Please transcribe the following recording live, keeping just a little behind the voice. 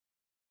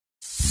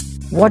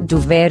What do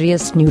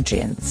various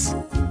nutrients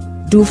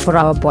do for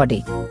our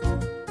body?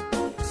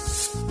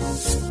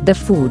 The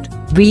food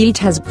we eat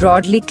has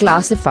broadly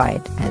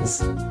classified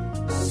as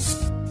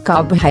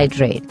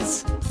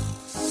carbohydrates,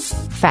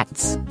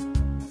 fats,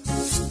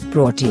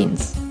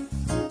 proteins,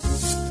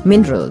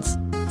 minerals,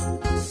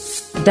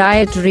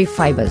 dietary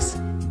fibers,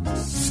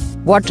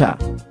 water.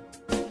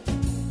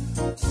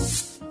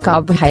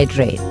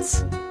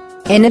 Carbohydrates,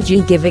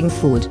 energy-giving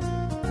food.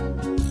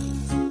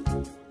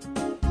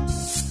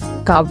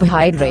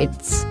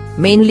 Carbohydrates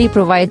mainly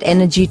provide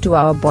energy to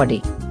our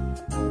body.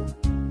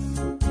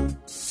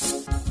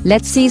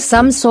 Let's see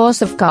some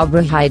source of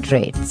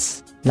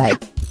carbohydrates,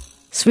 like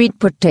sweet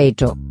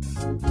potato,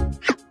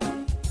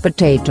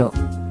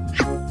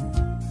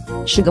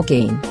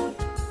 sugarcane,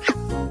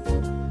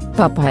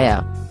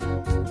 papaya,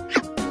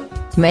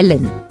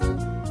 melon,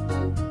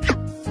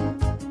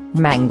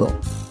 mango,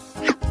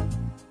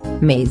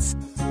 maize,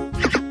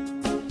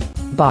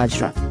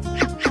 bajra,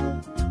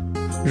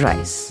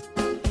 rice,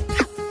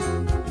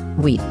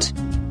 wheat.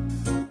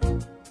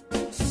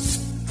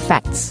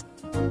 Fats,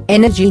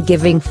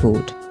 energy-giving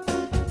food.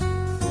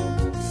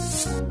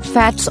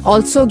 Fats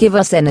also give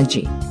us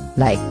energy,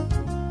 like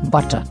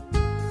butter.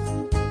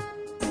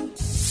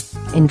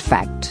 In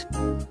fact,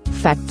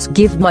 fats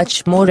give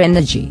much more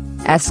energy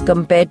as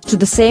compared to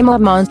the same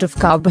amount of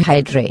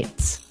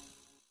carbohydrates.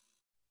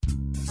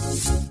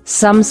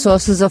 Some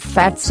sources of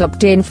fats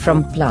obtained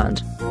from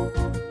plant,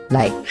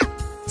 like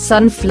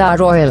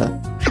sunflower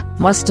oil,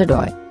 mustard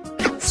oil,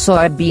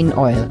 soybean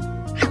oil,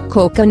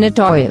 coconut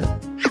oil,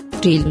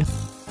 teal,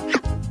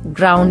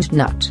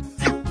 groundnut,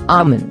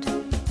 almond.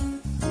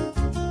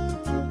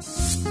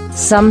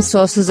 Some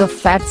sources of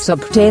fats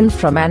obtained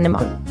from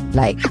animal,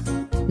 like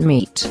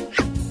meat,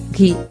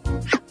 ghee,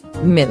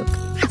 milk,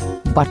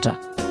 butter,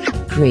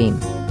 cream,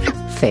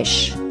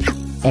 fish,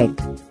 egg.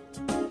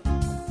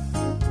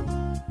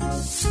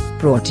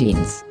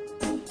 Proteins,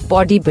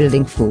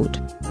 bodybuilding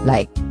food,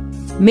 like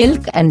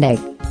milk and egg.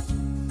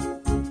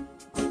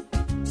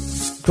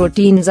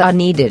 Proteins are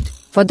needed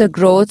for the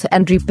growth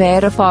and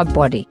repair of our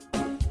body.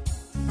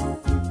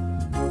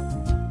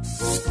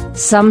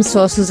 Some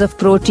sources of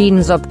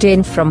proteins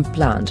obtained from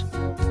plant,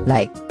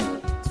 like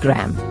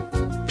gram,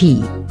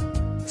 pea,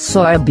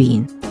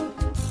 soybean,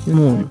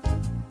 moon,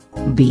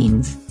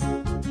 beans,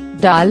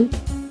 dal.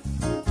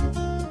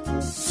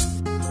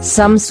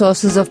 Some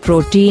sources of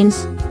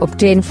proteins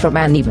obtained from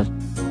animal,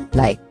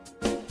 like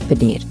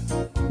paneer,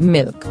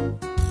 milk,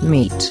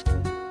 meat,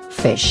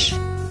 fish,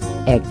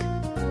 egg.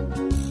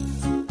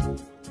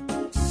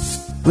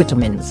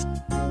 Vitamins.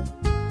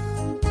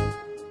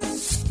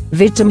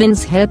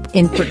 Vitamins help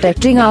in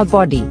protecting our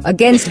body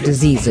against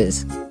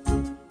diseases.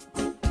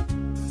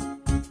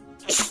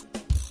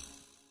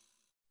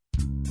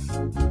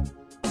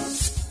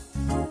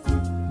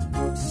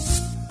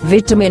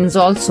 Vitamins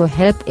also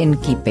help in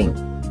keeping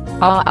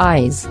our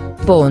eyes,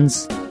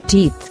 bones,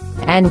 teeth,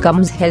 and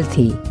gums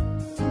healthy.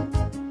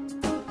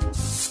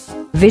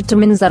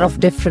 Vitamins are of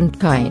different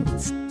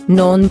kinds,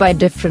 known by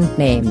different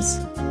names.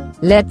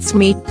 Let's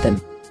meet them.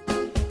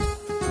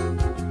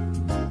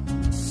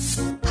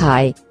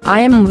 Hi,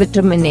 I am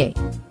vitamin A.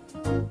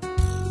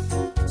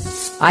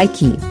 I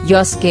keep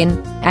your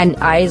skin and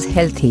eyes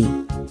healthy.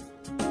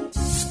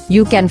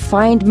 You can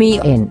find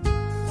me in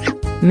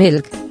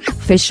milk,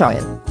 fish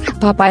oil,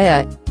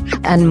 papaya,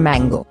 and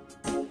mango.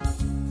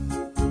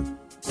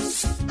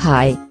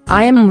 Hi,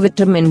 I am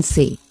vitamin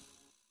C.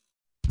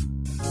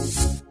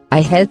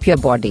 I help your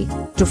body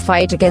to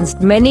fight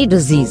against many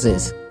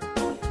diseases.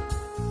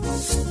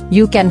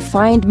 You can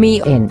find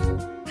me in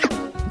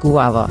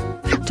guava,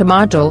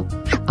 tomato,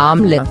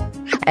 amla,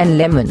 and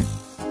lemon.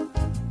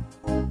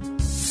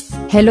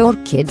 Hello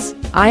kids,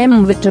 I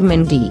am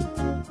vitamin D.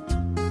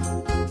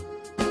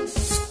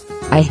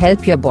 I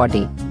help your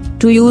body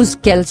to use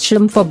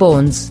calcium for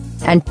bones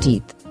and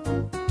teeth.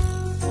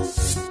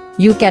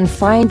 You can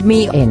find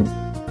me in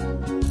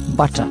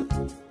butter,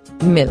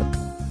 milk,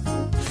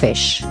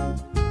 fish,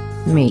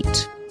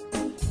 meat.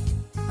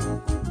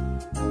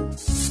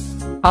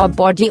 Our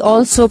body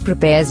also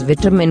prepares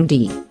vitamin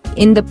D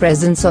in the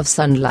presence of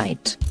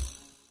sunlight.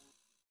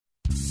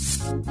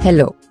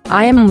 Hello,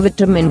 I am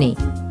vitamin E.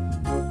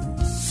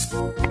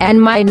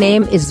 And my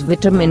name is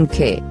vitamin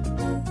K.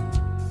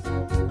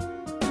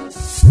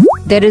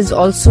 There is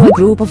also a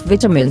group of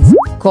vitamins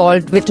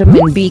called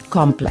vitamin B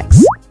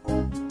complex.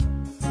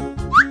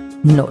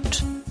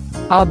 Note: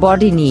 our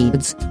body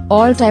needs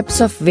all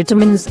types of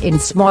vitamins in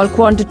small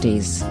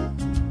quantities.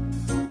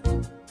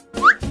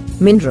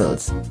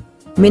 Minerals.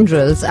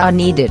 Minerals are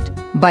needed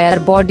by our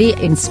body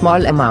in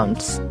small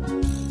amounts.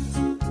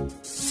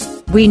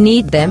 We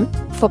need them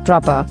for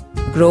proper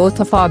growth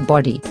of our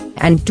body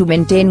and to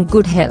maintain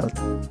good health.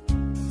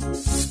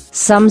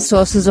 Some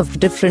sources of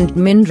different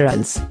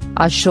minerals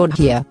are shown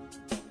here.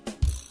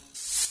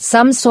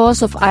 Some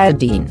source of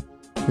iodine,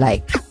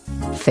 like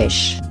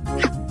fish,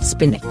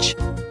 spinach,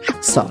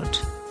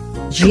 salt,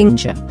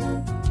 ginger.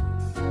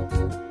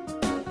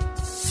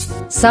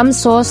 Some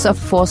source of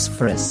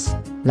phosphorus,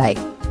 like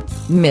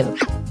milk,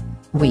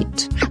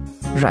 wheat,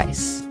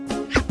 rice,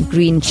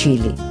 green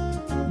chili,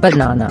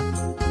 banana.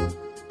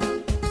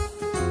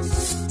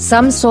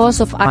 Some source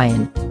of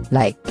iron,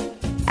 like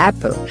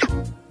apple,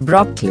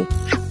 broccoli,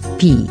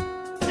 pea,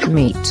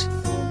 meat,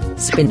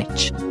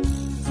 spinach.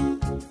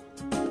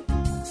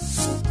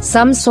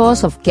 Some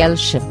source of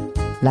calcium,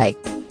 like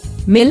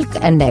milk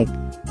and egg.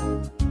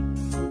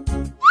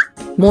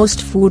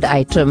 Most food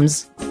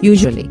items,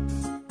 usually,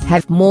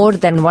 have more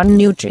than one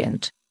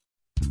nutrient.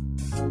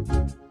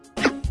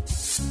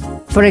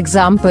 For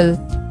example,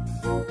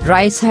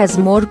 rice has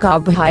more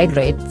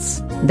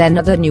carbohydrates than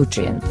other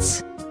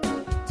nutrients.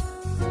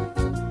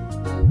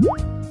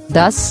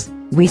 Thus,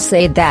 we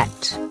say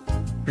that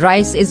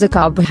rice is a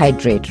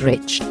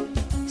carbohydrate-rich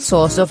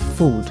source of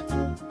food.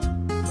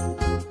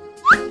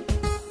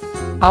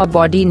 Our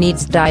body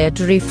needs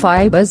dietary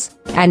fibers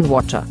and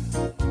water.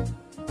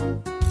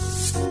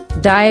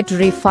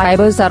 Dietary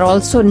fibers are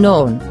also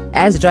known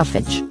as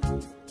roughage.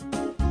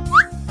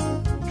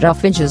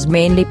 Roughage is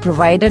mainly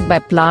provided by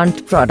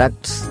plant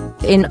products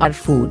in our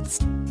foods.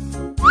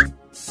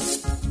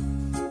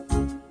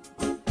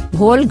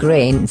 Whole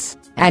grains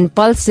and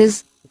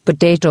pulses,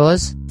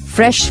 potatoes,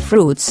 fresh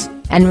fruits,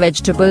 and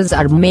vegetables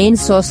are main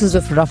sources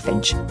of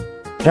roughage.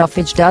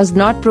 Roughage does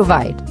not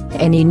provide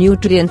any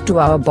nutrient to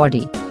our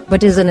body,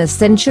 but is an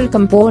essential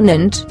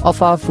component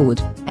of our food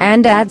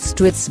and adds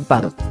to its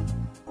bulk.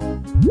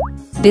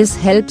 This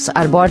helps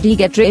our body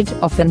get rid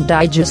of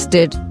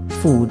undigested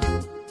food.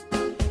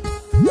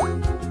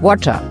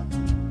 Water.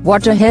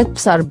 Water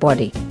helps our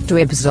body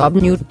to absorb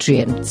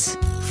nutrients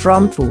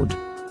from food.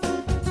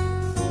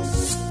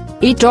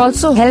 It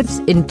also helps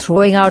in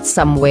throwing out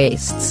some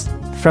wastes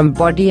from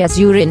body as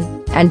urine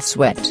and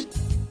sweat.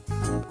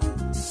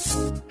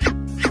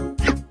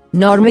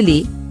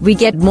 Normally, we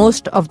get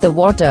most of the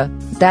water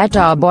that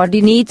our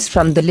body needs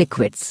from the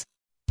liquids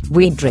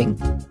we drink,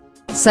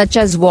 such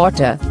as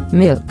water,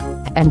 milk,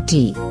 and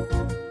tea.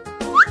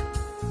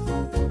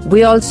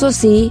 We also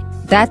see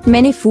that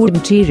many food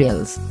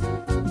materials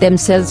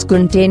themselves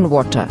contain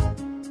water.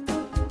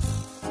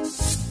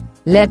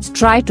 Let's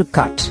try to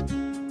cut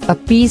a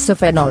piece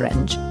of an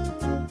orange.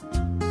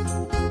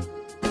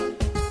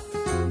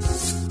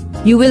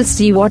 You will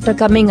see water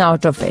coming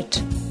out of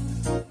it.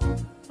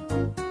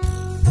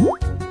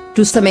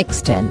 To some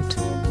extent,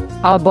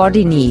 our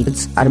body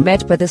needs are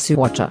met by this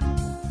water.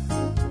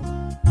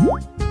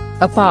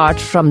 Apart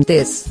from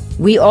this,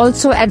 we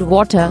also add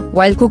water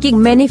while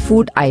cooking many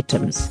food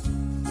items.